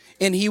hope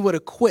and he would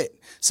have quit.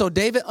 So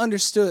David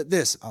understood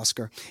this,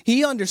 Oscar.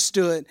 He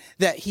understood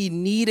that he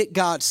needed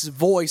God's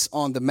voice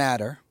on the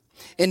matter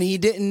and he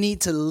didn't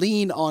need to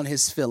lean on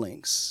his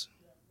feelings.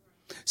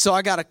 So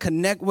I got to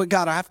connect with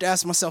God. I have to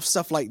ask myself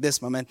stuff like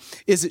this, my man.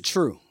 Is it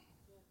true?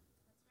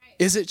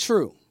 Is it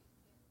true?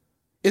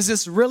 Is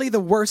this really the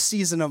worst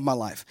season of my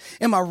life?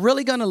 Am I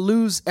really going to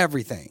lose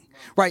everything?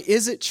 Right?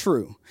 Is it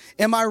true?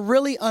 Am I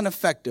really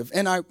ineffective?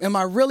 And am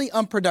I really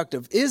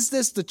unproductive? Is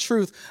this the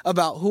truth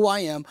about who I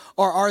am?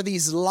 Or are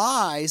these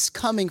lies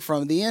coming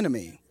from the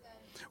enemy?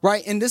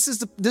 Right? And this is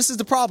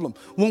the problem.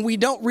 When we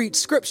don't read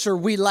scripture,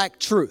 we lack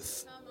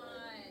truth.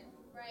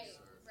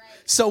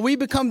 So we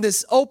become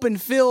this open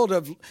field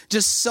of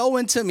just so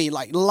into me,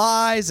 like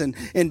lies and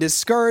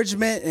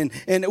discouragement.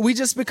 And we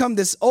just become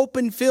this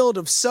open field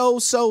of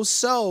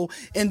so.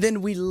 And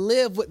then we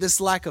live with this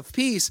lack of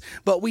peace.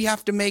 But we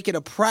have to make it a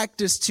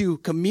practice to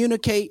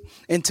communicate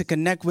and to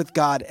connect with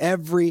God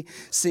every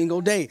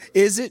single day.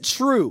 Is it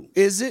true?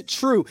 Is it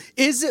true?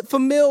 Is it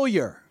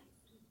familiar?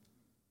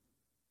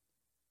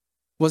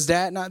 Was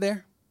dad not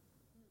there?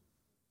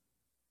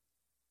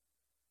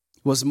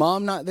 Was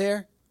mom not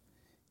there?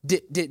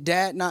 Did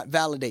dad not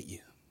validate you?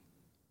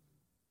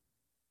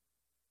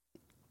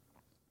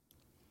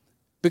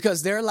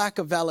 Because their lack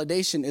of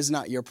validation is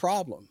not your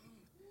problem.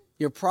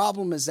 Your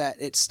problem is that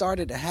it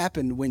started to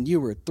happen when you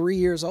were 3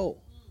 years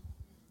old.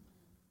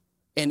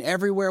 And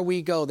everywhere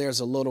we go, there's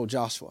a little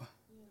Joshua.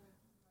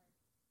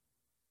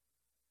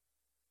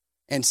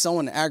 And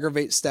someone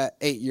aggravates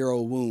that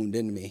 8-year-old wound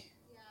in me.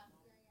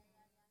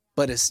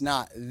 But it's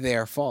not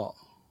their fault.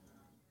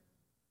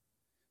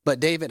 But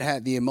David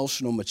had the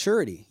emotional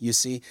maturity, you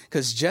see,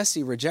 because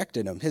Jesse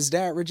rejected him. His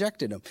dad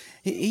rejected him.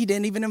 He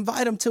didn't even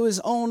invite him to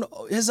his own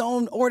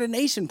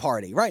ordination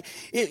party, right?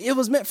 It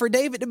was meant for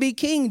David to be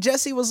king.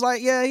 Jesse was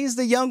like, yeah, he's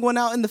the young one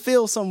out in the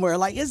field somewhere.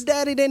 Like his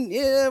daddy didn't,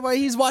 well,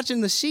 he's watching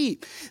the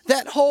sheep.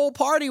 That whole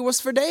party was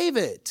for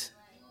David.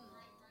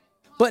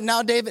 But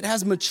now David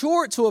has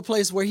matured to a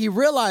place where he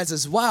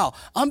realizes, wow,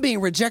 I'm being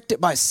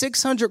rejected by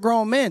 600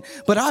 grown men,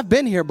 but I've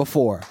been here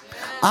before.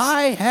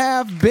 I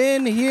have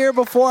been here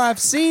before. I've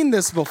seen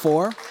this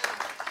before.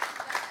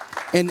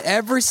 And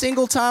every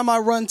single time I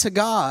run to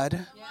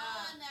God,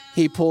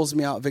 he pulls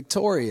me out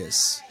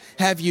victorious.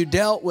 Have you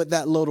dealt with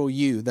that little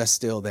you that's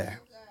still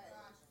there?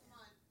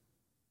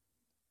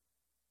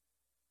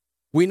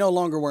 We no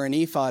longer wear an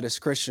ephod as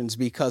Christians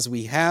because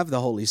we have the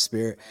Holy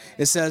Spirit.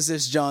 It says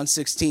this, John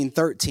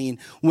 16:13,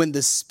 when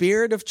the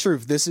Spirit of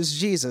truth, this is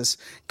Jesus,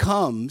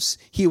 comes,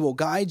 he will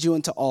guide you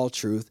into all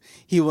truth.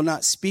 He will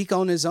not speak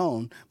on his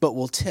own, but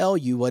will tell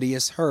you what he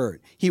has heard.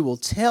 He will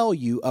tell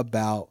you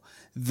about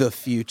the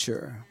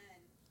future.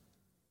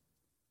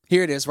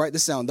 Here it is, write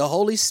this down. The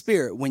Holy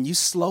Spirit, when you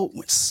slow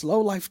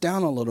life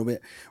down a little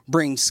bit,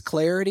 brings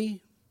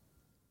clarity,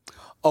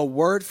 a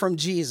word from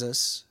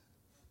Jesus,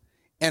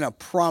 and a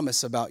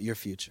promise about your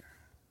future.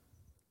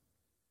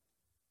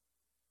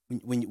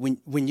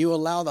 When you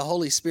allow the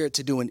Holy Spirit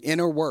to do an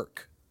inner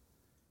work,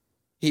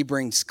 he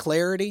brings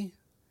clarity.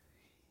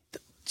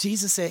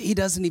 Jesus said he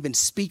doesn't even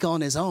speak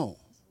on his own.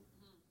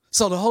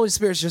 So the Holy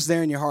Spirit's just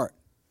there in your heart.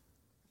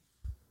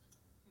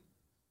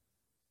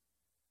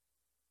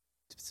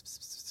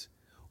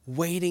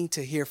 Waiting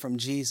to hear from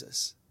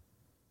Jesus.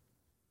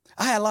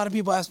 I had a lot of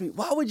people ask me,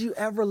 why would you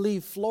ever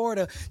leave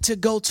Florida to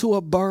go to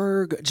a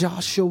burg,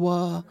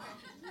 Joshua?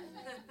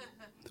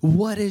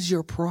 What is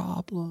your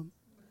problem?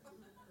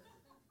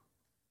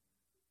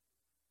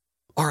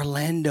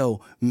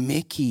 Orlando,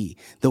 Mickey,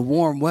 the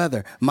warm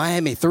weather,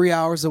 Miami, 3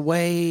 hours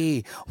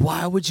away.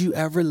 Why would you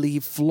ever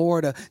leave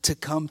Florida to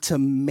come to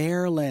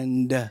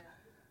Maryland?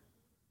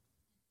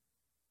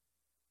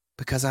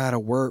 Because I had a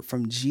word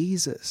from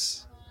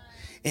Jesus.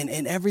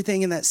 And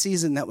everything in that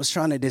season that was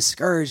trying to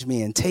discourage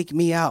me and take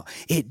me out,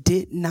 it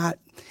did not,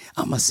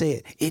 I'm going to say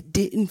it, it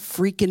didn't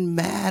freaking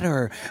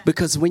matter.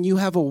 Because when you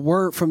have a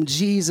word from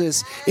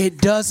Jesus, it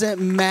doesn't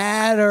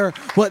matter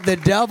what the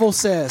devil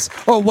says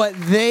or what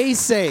they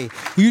say.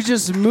 You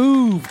just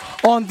move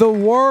on the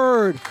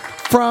word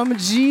from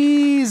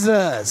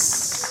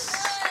Jesus.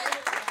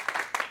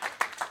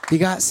 You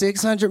got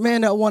 600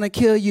 men that want to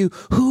kill you.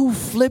 Who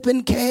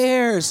flipping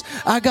cares?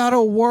 I got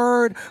a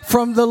word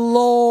from the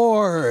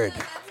Lord.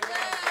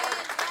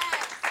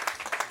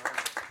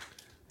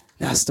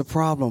 That's the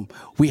problem.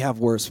 We have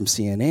words from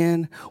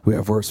CNN. We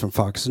have words from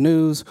Fox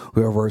News.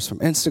 We have words from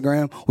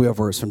Instagram. We have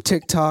words from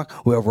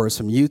TikTok. We have words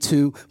from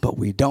YouTube. But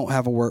we don't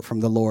have a word from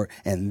the Lord.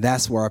 And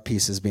that's where our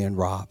peace is being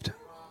robbed.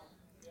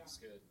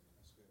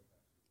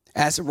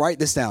 Write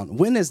this down.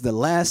 When is the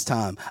last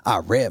time I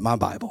read my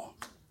Bible?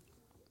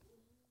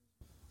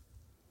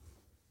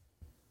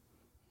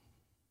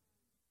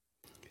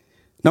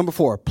 Number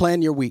 4,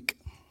 plan your week.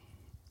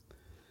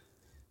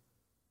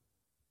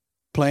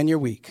 Plan your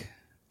week.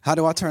 How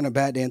do I turn a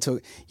bad day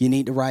into, you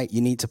need to write,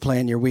 you need to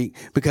plan your week.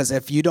 Because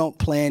if you don't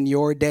plan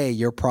your day,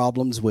 your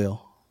problems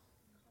will.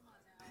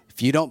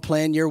 If you don't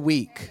plan your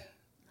week,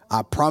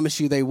 I promise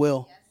you they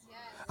will.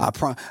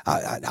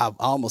 I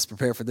almost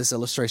prepared for this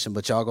illustration,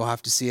 but y'all going to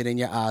have to see it in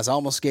your eyes. I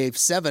almost gave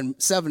seven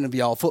of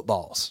y'all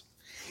footballs.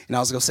 And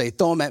I was going to say,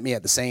 throw them at me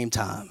at the same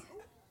time.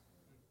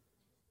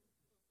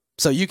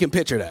 So you can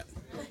picture that.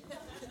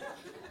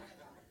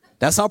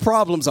 That's how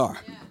problems are.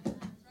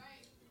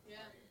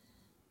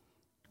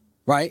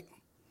 Right?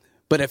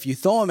 But if you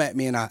throw them at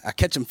me and I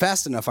catch them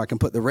fast enough, I can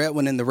put the red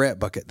one in the red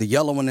bucket, the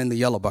yellow one in the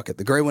yellow bucket,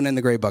 the gray one in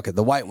the gray bucket,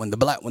 the white one, the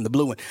black one, the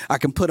blue one. I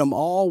can put them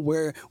all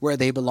where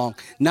they belong.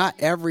 Not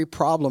every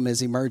problem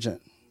is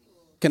emergent.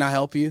 Can I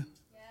help you?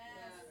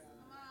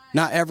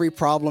 Not every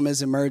problem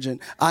is emergent.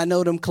 I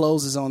know them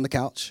clothes is on the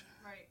couch.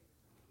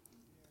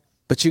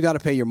 But you got to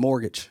pay your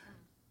mortgage.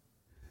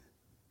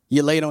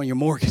 You're late on your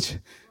mortgage.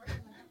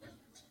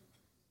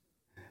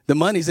 The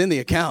money's in the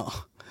account.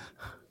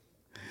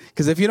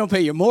 Because if you don't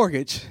pay your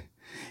mortgage,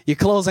 your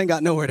clothes ain't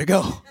got nowhere to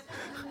go.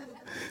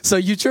 So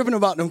you tripping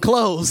about them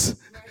clothes,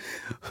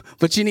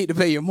 but you need to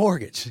pay your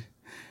mortgage.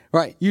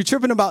 Right? You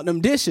tripping about them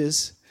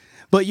dishes,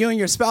 but you and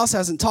your spouse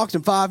hasn't talked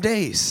in 5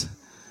 days.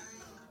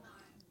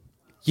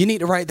 You need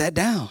to write that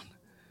down.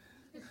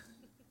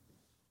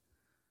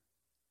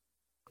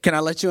 Can I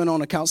let you in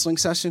on a counseling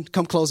session?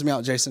 Come close me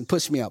out, Jason.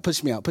 Push me out,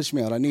 push me out, push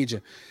me out. I need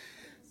you.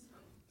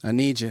 I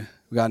need you.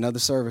 We got another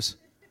service.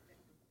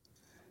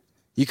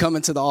 You come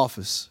into the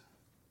office.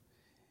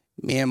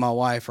 Me and my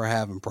wife are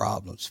having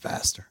problems,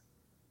 Pastor.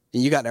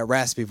 And you got that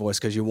raspy voice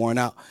because you're worn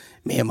out.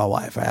 Me and my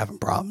wife are having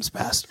problems,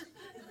 Pastor.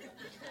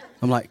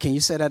 I'm like, can you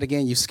say that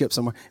again? You skip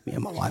somewhere. Me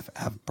and my wife are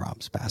having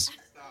problems, Pastor.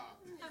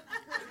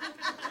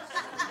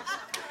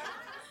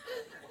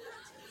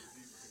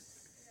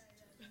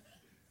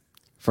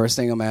 First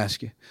thing I'm going to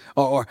ask you.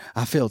 Or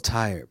I feel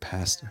tired,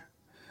 Pastor.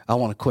 I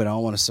want to quit. I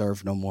don't want to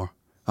serve no more.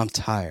 I'm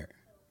tired.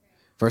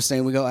 First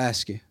thing we go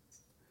ask you.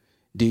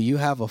 Do you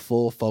have a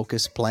full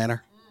focus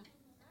planner?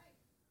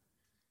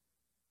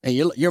 And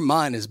your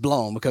mind is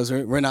blown because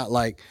we're not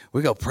like,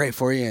 we go pray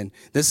for you. And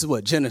this is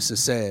what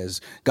Genesis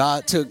says.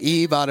 God took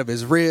Eve out of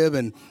his rib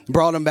and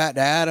brought him back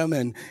to Adam.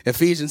 And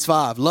Ephesians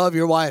 5, love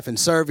your wife and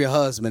serve your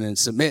husband and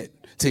submit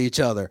to each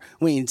other.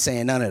 We ain't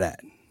saying none of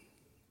that.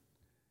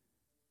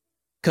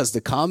 Because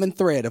the common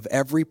thread of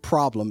every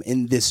problem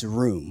in this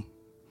room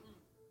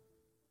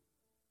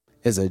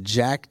is a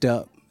jacked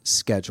up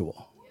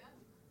schedule.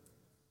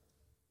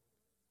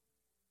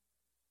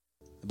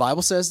 The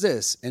Bible says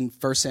this in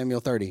 1 Samuel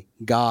 30,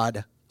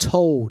 God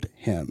told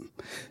him.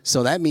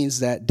 So that means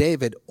that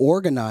David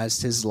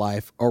organized his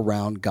life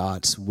around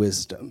God's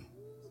wisdom.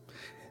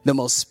 The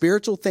most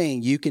spiritual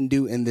thing you can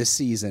do in this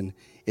season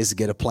is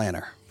get a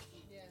planner.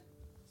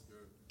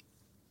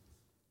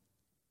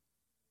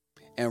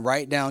 And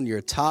write down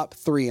your top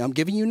 3. I'm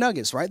giving you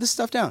nuggets. Write this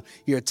stuff down.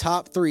 Your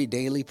top 3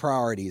 daily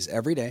priorities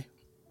every day.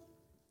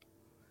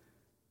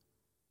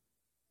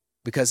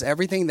 Because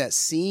everything that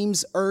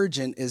seems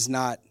urgent is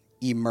not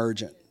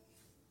emergent.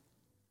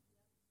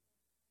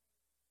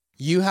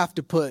 You have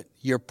to put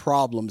your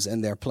problems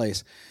in their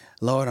place.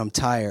 Lord, I'm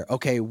tired.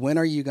 Okay, when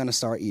are you going to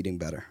start eating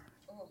better?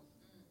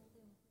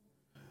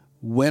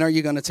 When are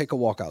you going to take a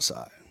walk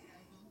outside?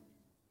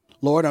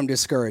 Lord, I'm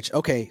discouraged.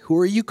 Okay, who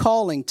are you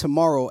calling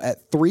tomorrow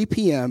at 3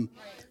 p.m.?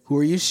 Who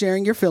are you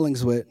sharing your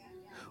feelings with?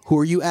 Who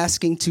are you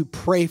asking to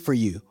pray for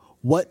you?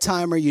 What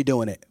time are you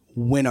doing it?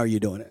 When are you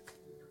doing it?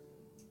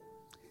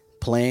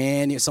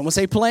 Plan. Someone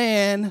say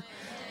plan.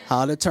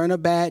 How to turn a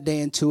bad day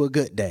into a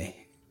good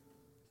day.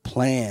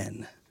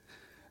 Plan.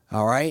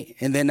 All right.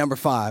 And then number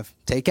 5,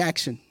 take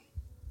action.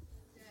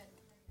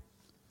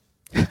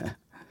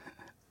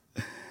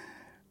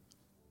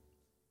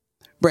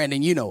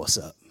 Brandon, you know what's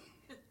up.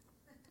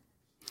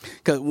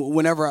 Because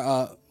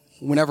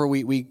whenever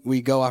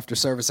we go after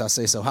service, I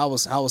say, so how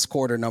was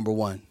quarter number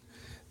one?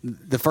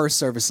 The first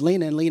service,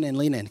 lean in, lean in,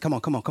 lean in. Come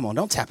on.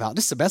 Don't tap out.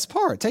 This is the best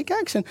part. Take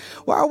action.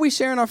 Why are we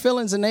sharing our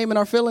feelings and naming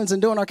our feelings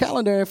and doing our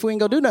calendar if we ain't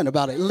gonna do nothing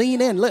about it?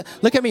 Lean in.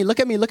 Look at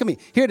me.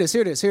 Here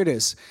it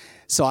is.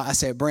 So I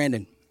said,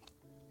 Brandon,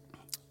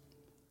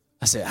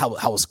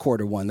 how was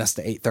quarter one? That's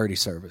the 8:30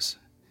 service.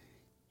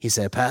 He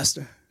said,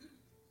 Pastor,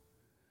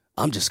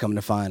 I'm just coming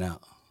to find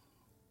out.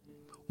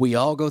 We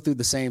all go through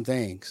the same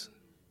things,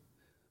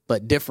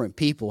 but different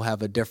people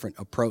have a different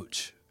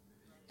approach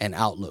and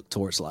outlook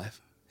towards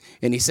life.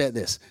 And he said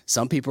this,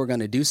 some people are going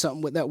to do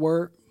something with that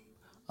word,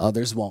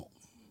 others won't.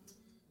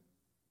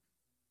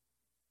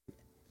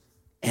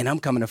 And I'm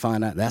coming to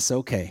find out that's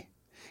okay,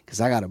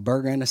 because I got a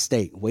burger and a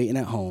steak waiting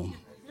at home.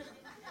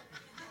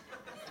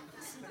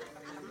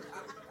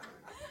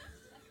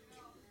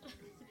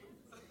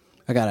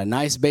 I got a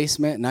nice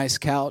basement, nice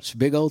couch,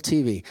 big old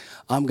TV.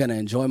 I'm going to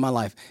enjoy my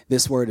life.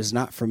 This word is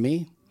not for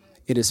me.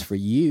 It is for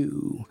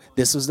you.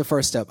 This was the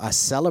first step. I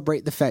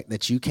celebrate the fact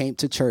that you came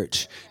to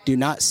church. Do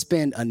not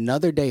spend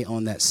another day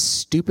on that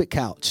stupid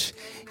couch.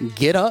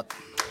 Get up.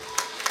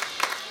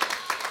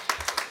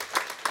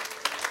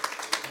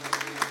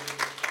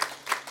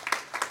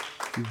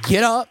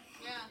 Get up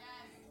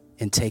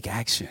and take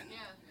action,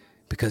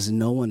 because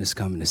no one is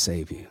coming to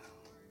save you.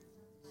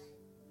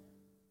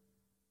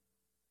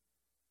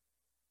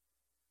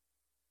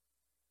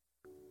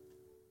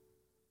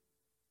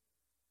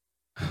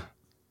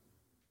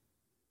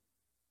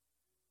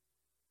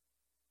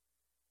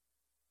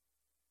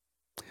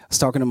 I was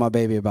talking to my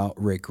baby about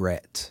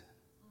regret.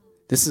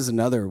 This is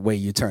another way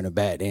you turn a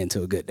bad day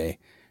into a good day.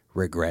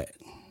 Regret.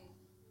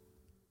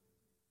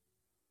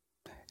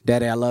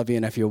 Daddy, I love you,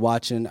 and if you're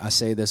watching, I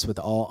say this with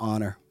all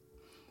honor.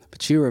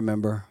 But you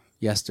remember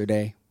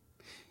yesterday,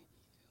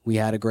 we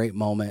had a great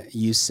moment.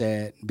 You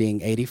said,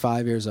 being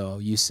 85 years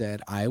old, you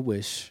said, I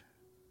wish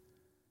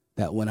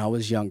that when I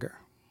was younger,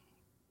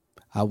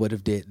 I would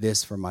have did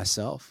this for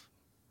myself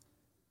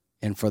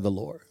and for the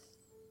Lord.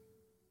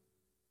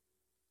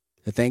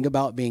 The thing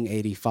about being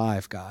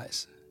 85,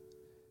 guys,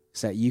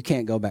 is that you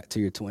can't go back to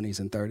your 20s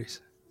and 30s.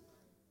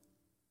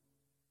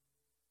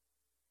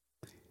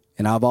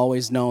 And I've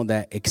always known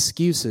that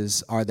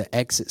excuses are the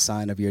exit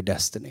sign of your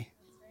destiny.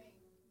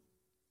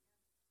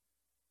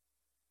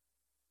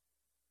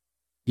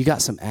 You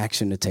got some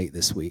action to take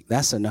this week.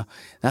 That's enough.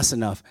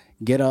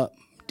 Get up,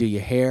 do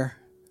your hair,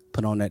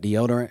 put on that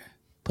deodorant,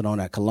 put on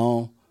that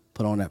cologne,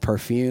 put on that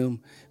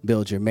perfume,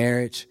 build your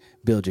marriage,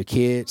 build your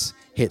kids,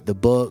 hit the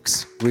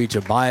books, read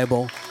your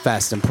Bible,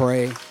 fast and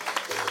pray.